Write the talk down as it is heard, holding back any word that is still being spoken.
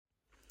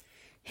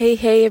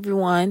Hey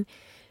everyone.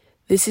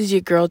 This is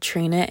your girl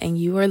Trina, and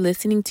you are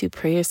listening to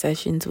Prayer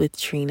Sessions with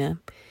Trina.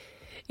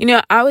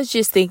 I was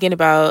just thinking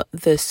about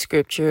the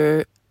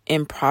scripture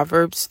in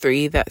Proverbs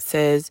 3 that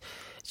says,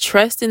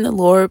 "Trust in the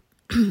Lord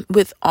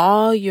with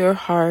all your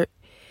heart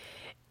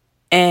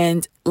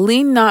and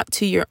lean not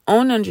to your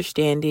own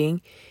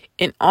understanding.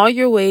 In all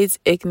your ways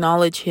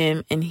acknowledge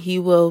him, and he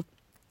will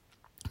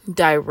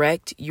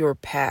direct your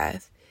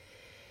path."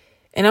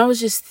 And I was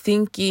just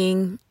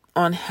thinking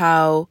on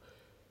how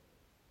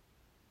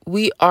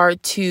we are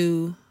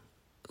to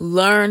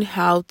learn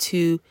how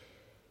to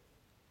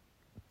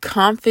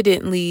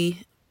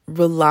confidently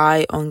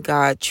rely on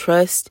God,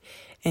 trust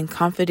and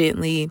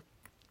confidently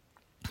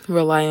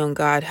rely on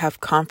God, have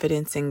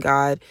confidence in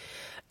God,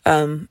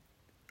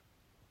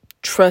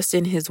 trust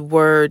in his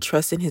word,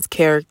 trust in his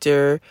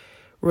character,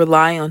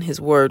 rely on his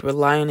word,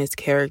 rely on his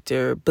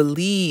character,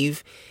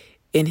 believe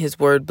in his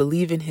word,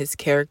 believe in his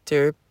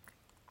character.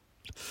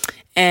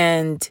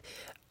 And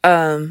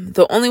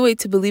the only way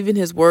to believe in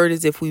his word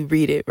is if we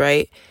read it,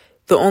 right?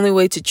 The only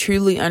way to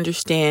truly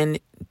understand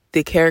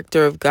the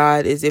character of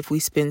God is if we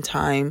spend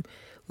time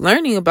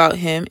learning about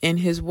him in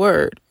his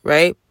word,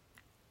 right?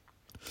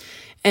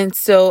 And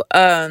so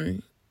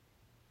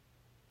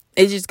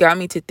it just got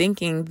me to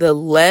thinking, the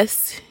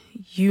less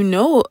you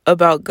know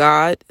about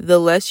God, the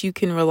less you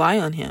can rely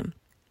on him,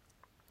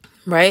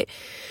 right?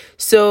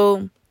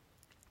 So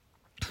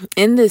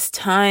in this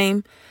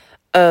time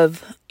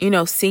of,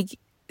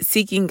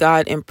 seeking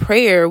God in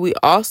prayer, we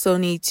also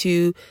need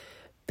to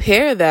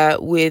pair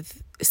that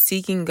with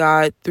seeking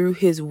God through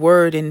his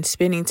word and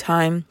spending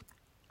time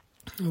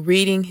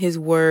reading his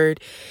word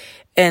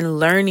and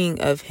learning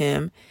of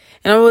him.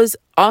 And I was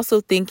also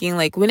thinking,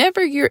 like,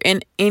 whenever you're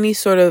in any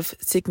sort of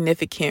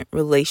significant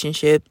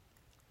relationship,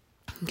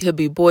 could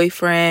be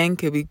boyfriend,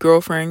 could be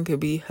girlfriend, could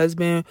be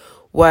husband,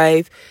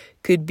 wife,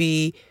 could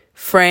be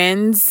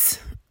friends,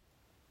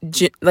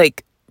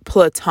 like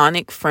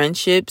platonic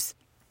friendships.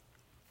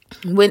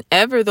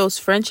 Whenever those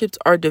friendships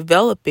are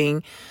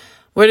developing,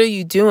 what are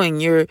you doing?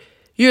 You're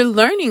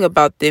learning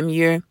about them.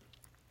 You're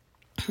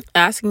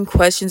asking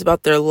questions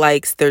about their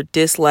likes, their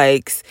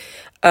dislikes,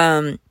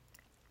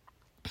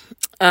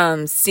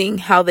 seeing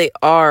how they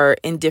are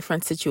in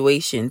different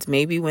situations.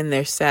 Maybe when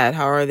they're sad,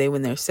 how are they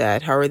when they're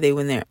sad? How are they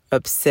when they're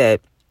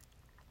upset?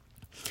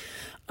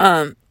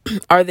 Are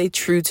they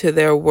true to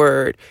their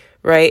word,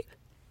 right?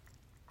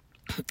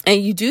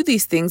 And you do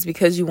these things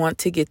because you want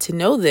to get to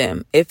know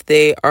them. If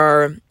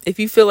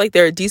you feel like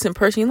they're a decent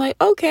person, you're like,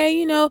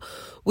 okay,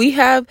 we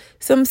have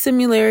some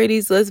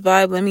similarities. Let's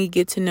vibe. Let me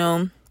get to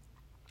know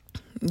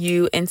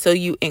you. And so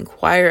you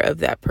inquire of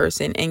that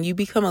person and you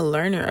become a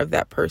learner of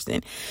that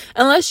person.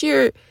 Unless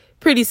you're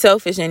pretty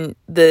selfish and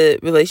the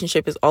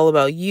relationship is all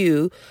about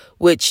you,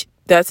 which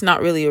that's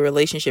not really a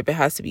relationship. It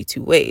has to be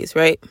two ways,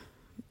 right?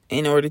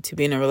 In order to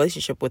be in a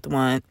relationship with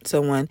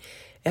someone,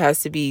 it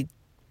has to be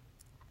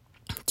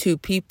two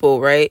people,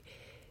 right?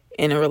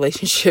 In a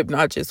relationship,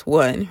 not just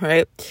one,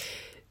 right?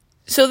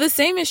 So the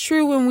same is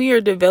true when we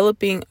are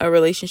developing a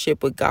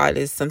relationship with God,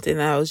 is something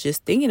that I was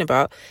just thinking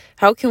about.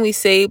 How can we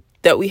say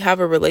that we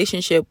have a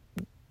relationship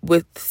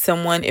with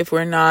someone if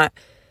we're not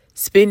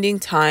spending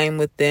time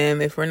with them,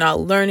 if we're not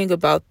learning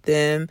about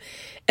them?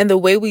 And the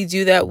way we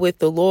do that with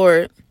the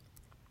Lord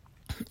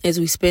is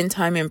we spend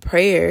time in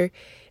prayer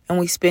and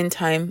we spend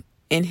time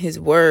in his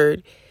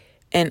word,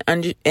 and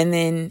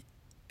then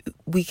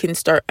we can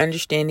start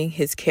understanding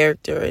his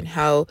character and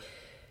how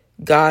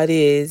God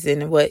is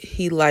and what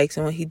he likes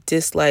and what he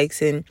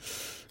dislikes, and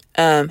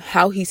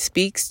how he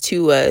speaks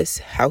to us,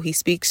 how he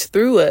speaks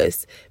through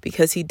us,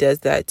 because he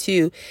does that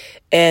too.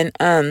 And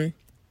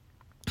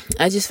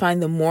I just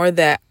find the more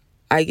that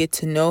I get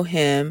to know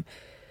him,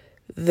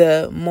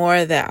 the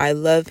more that I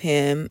love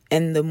him,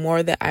 and the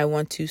more that I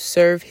want to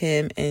serve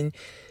him and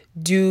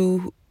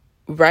do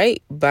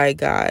right by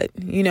God,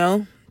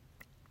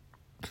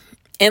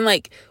 And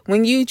like,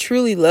 when you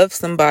truly love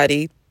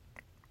somebody,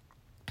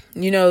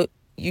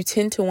 you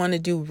tend to want to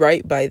do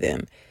right by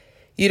them.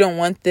 You don't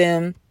want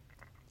them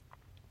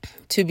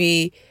to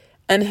be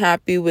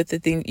unhappy with the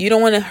thing. You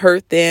don't want to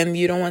hurt them.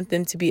 You don't want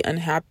them to be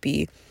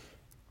unhappy.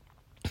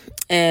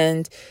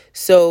 And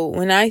so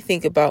when I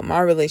think about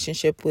my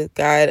relationship with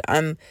God,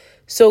 I'm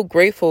so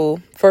grateful,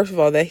 first of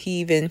all, that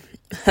he even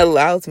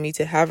allows me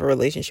to have a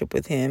relationship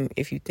with him.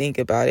 If you think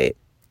about it,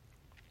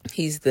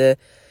 he's the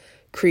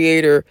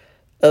creator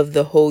of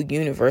the whole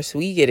universe.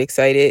 We get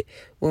excited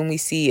when we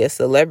see a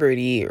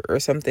celebrity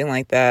or something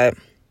like that,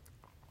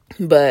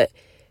 but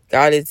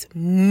God is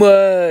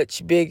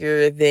much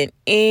bigger than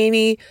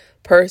any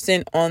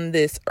person on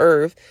this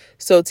earth.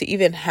 So to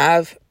even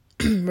have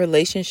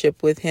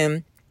relationship with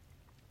him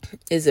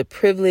is a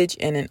privilege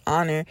and an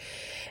honor.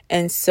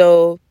 And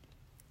so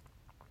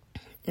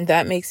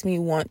that makes me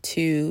want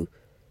to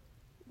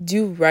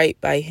do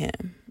right by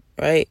him,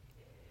 right?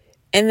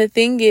 And the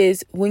thing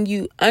is, when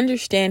you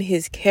understand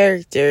his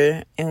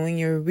character and when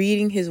you're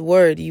reading his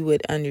word, you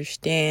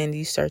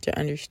start to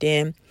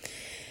understand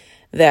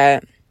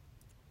that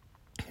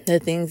the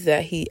things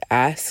that he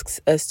asks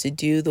us to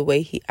do, the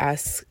way he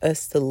asks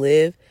us to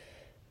live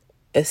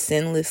a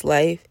sinless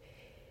life,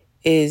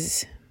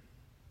 is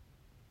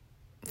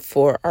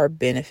for our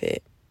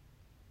benefit.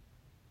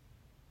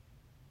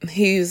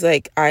 He was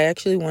like, I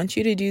actually want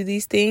you to do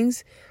these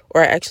things,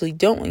 or I actually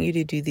don't want you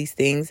to do these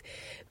things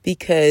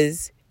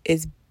because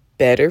it's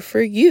better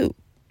for you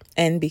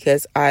and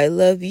because I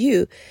love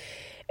you.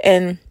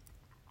 And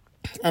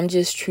I'm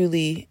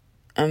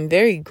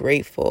very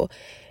grateful.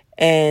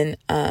 And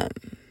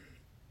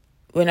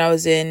when I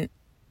was in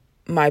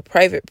my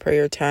private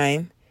prayer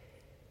time,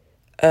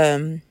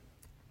 I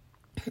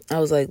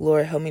was like,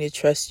 Lord, help me to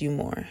trust you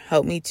more.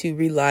 Help me to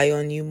rely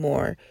on you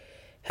more.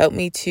 Help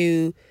me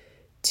to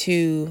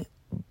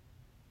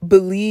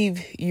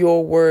believe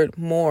your word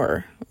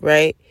more,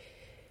 right?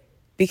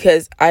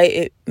 Because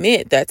I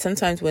admit that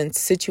sometimes when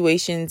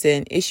situations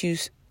and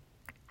issues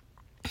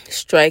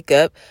strike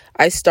up,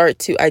 I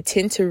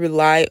tend to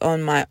rely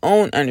on my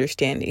own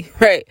understanding,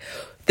 right?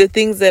 The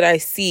things that I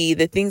see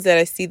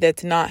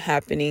that's not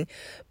happening.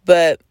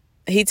 But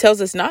he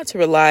tells us not to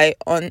rely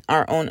on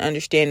our own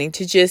understanding,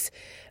 to just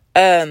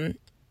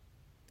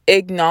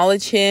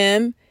acknowledge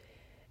him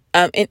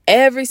in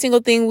every single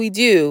thing we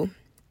do,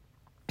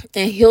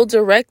 and he'll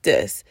direct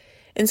us.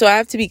 And so I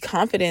have to be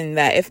confident in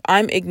that. If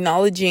I'm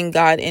acknowledging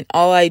God in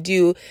all I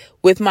do,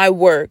 with my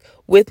work,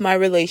 with my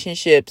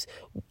relationships,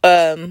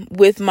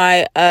 with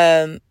my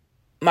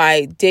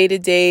my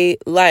day-to-day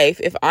life,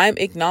 if I'm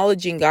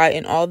acknowledging God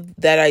in all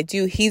that I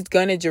do, he's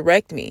going to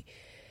direct me.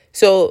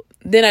 So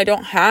then I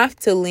don't have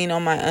to lean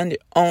on my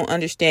own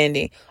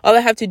understanding. All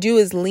I have to do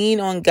is lean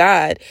on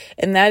God.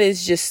 And that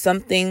is just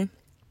something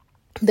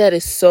that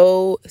is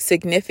so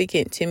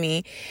significant to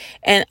me.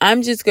 And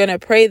I'm just going to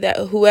pray that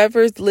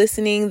whoever's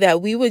listening,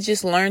 that we would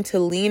just learn to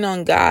lean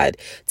on God,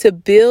 to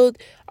build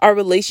our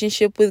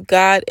relationship with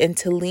God, and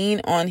to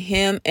lean on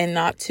him, and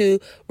not to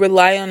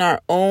rely on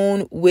our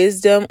own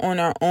wisdom, on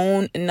our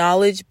own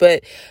knowledge,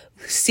 but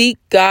seek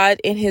God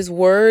in his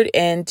word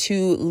and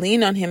to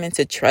lean on him and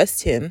to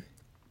trust him.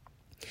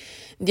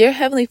 Dear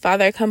Heavenly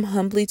Father, I come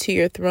humbly to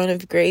your throne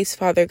of grace,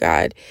 Father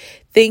God,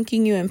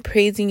 thanking you and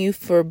praising you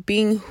for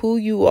being who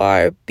you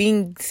are,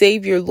 being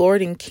Savior,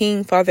 Lord, and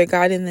King, Father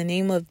God, in the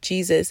name of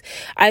Jesus.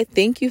 I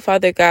thank you,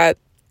 Father God,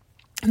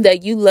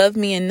 that you love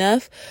me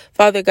enough,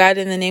 Father God,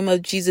 in the name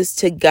of Jesus,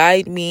 to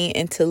guide me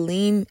and to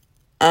lead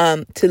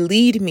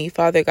me,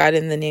 Father God,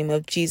 in the name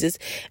of Jesus,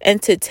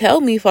 and to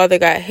tell me, Father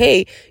God,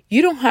 hey,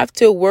 you don't have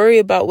to worry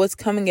about what's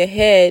coming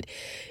ahead.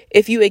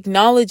 If you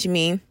acknowledge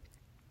me,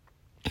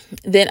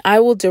 then I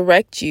will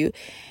direct you.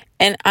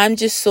 And I'm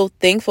just so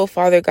thankful,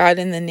 Father God,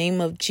 in the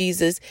name of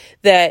Jesus,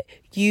 that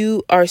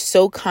you are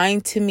so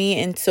kind to me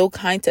and so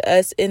kind to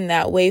us in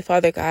that way,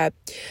 Father God.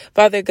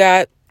 Father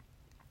God,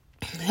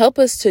 help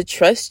us to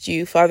trust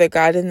you, Father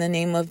God, in the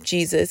name of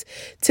Jesus,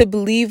 to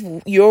believe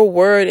your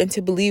word and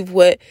to believe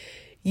what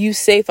you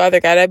say,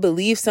 Father God. I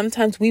believe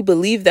sometimes we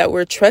believe that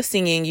we're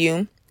trusting in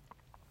you,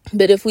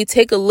 but if we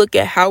take a look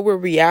at how we're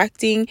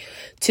reacting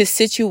to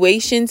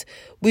situations,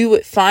 we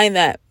would find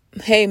that,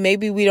 hey,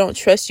 maybe we don't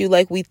trust you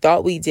like we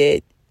thought we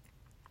did.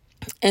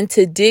 And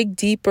to dig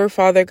deeper,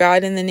 Father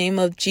God, in the name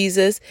of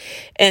Jesus,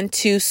 and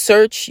to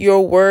search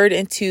your word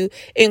and to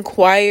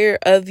inquire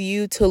of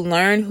you, to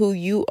learn who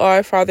you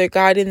are, Father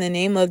God, in the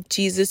name of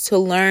Jesus, to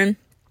learn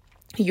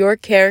your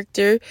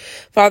character,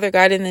 Father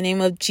God, in the name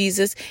of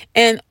Jesus,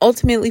 and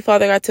ultimately,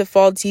 Father God, to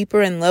fall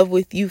deeper in love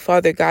with you,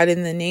 Father God,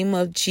 in the name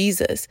of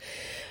Jesus.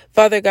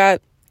 Father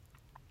God,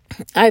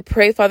 I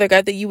pray, Father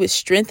God, that you would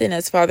strengthen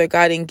us, Father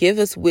God, and give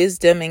us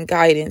wisdom and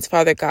guidance,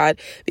 Father God,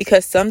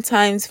 because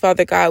sometimes,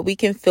 Father God, we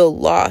can feel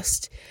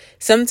lost.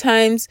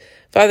 Sometimes,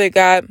 Father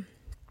God,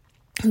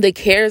 the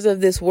cares of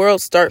this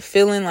world start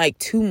feeling like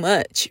too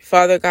much,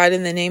 Father God,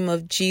 in the name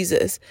of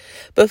Jesus.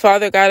 But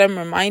Father God, I'm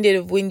reminded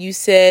of when you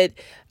said,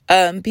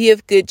 be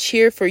of good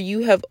cheer, for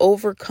you have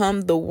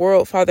overcome the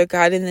world, Father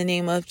God, in the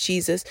name of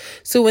Jesus.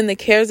 So when the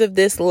cares of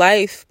this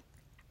life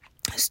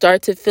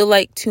start to feel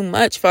like too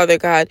much, Father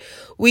God,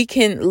 we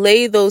can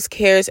lay those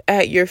cares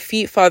at your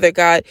feet, Father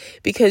God,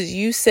 because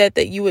you said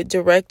that you would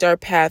direct our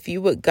path.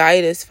 You would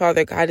guide us,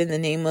 Father God, in the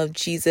name of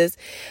Jesus.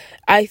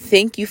 I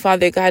thank you,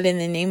 Father God, in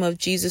the name of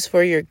Jesus,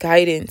 for your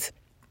guidance.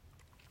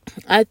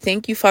 I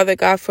thank you, Father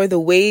God, for the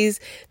ways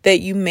that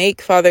you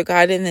make, Father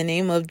God, in the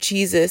name of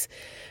Jesus.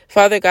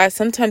 Father God,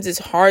 sometimes it's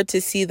hard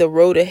to see the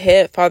road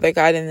ahead, Father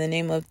God, in the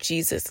name of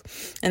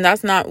Jesus. And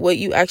that's not what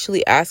you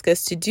actually ask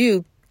us to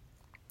do.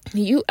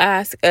 You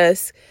ask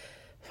us,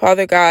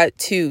 Father God,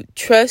 to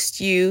trust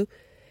you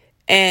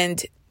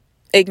and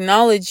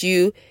acknowledge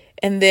you,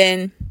 and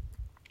then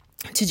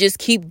to just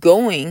keep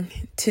going,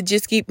 to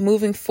just keep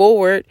moving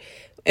forward.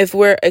 If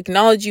we're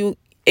acknowledging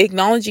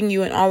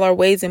you in all our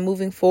ways and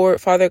moving forward,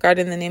 Father God,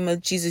 in the name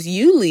of Jesus,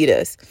 you lead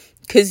us,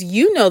 because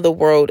you know the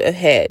road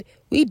ahead.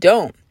 We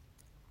don't.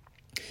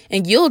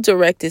 And you'll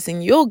direct us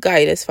and you'll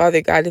guide us,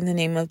 Father God, in the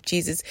name of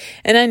Jesus.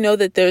 And I know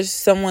that there's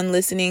someone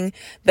listening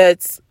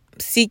that's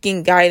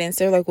seeking guidance.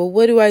 They're like, well,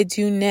 what do I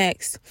do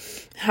next?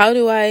 How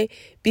do I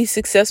be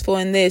successful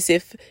in this?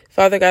 If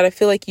Father God, I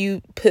feel like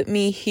you put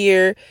me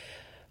here,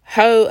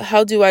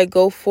 how do I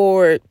go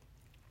forward?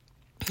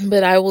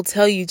 But I will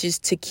tell you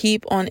just to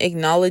keep on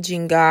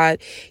acknowledging God,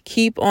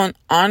 keep on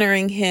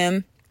honoring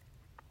him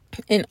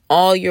in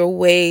all your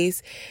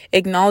ways,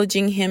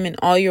 acknowledging him in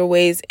all your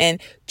ways,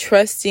 and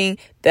trusting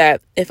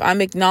that if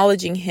I'm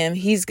acknowledging him,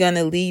 he's going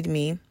to lead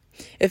me.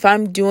 If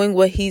I'm doing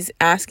what he's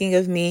asking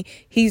of me,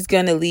 he's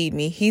going to lead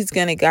me. He's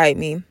going to guide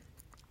me.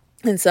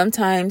 And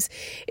sometimes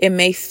it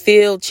may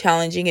feel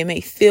challenging. It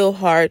may feel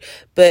hard,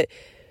 but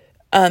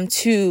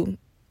to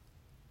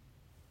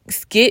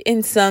get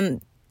in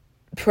some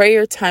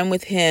prayer time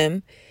with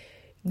him,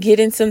 get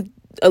in some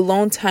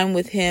alone time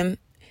with him,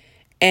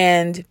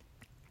 and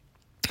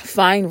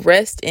find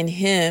rest in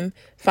him,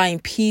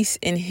 find peace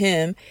in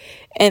him.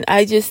 And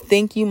I just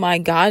thank you, my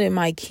God and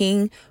my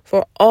King,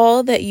 for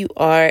all that you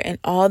are and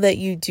all that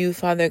you do,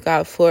 Father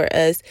God, for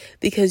us,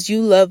 because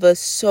you love us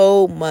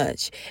so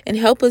much. And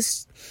help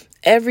us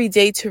every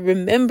day to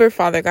remember,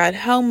 Father God,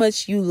 how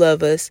much you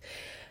love us.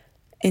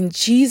 In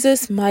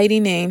Jesus' mighty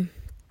name,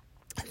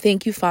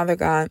 thank you, Father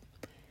God.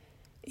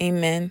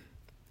 Amen.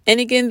 And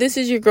again, this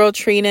is your girl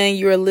Trina, and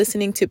you are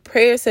listening to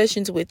Prayer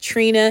Sessions with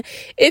Trina.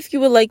 If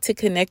you would like to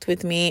connect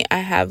with me, I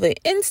have an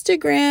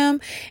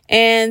Instagram,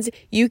 and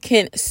you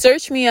can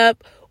search me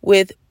up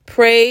with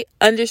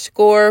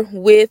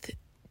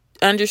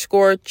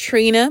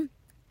pray_with_Trina.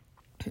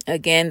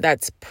 Again,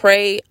 that's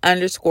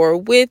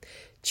pray_with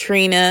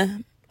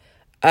Trina.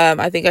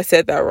 I think I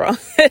said that wrong.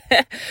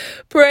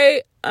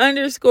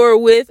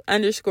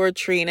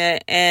 pray_with_Trina.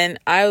 And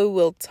I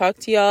will talk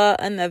to y'all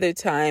another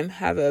time.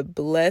 Have a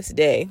blessed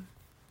day.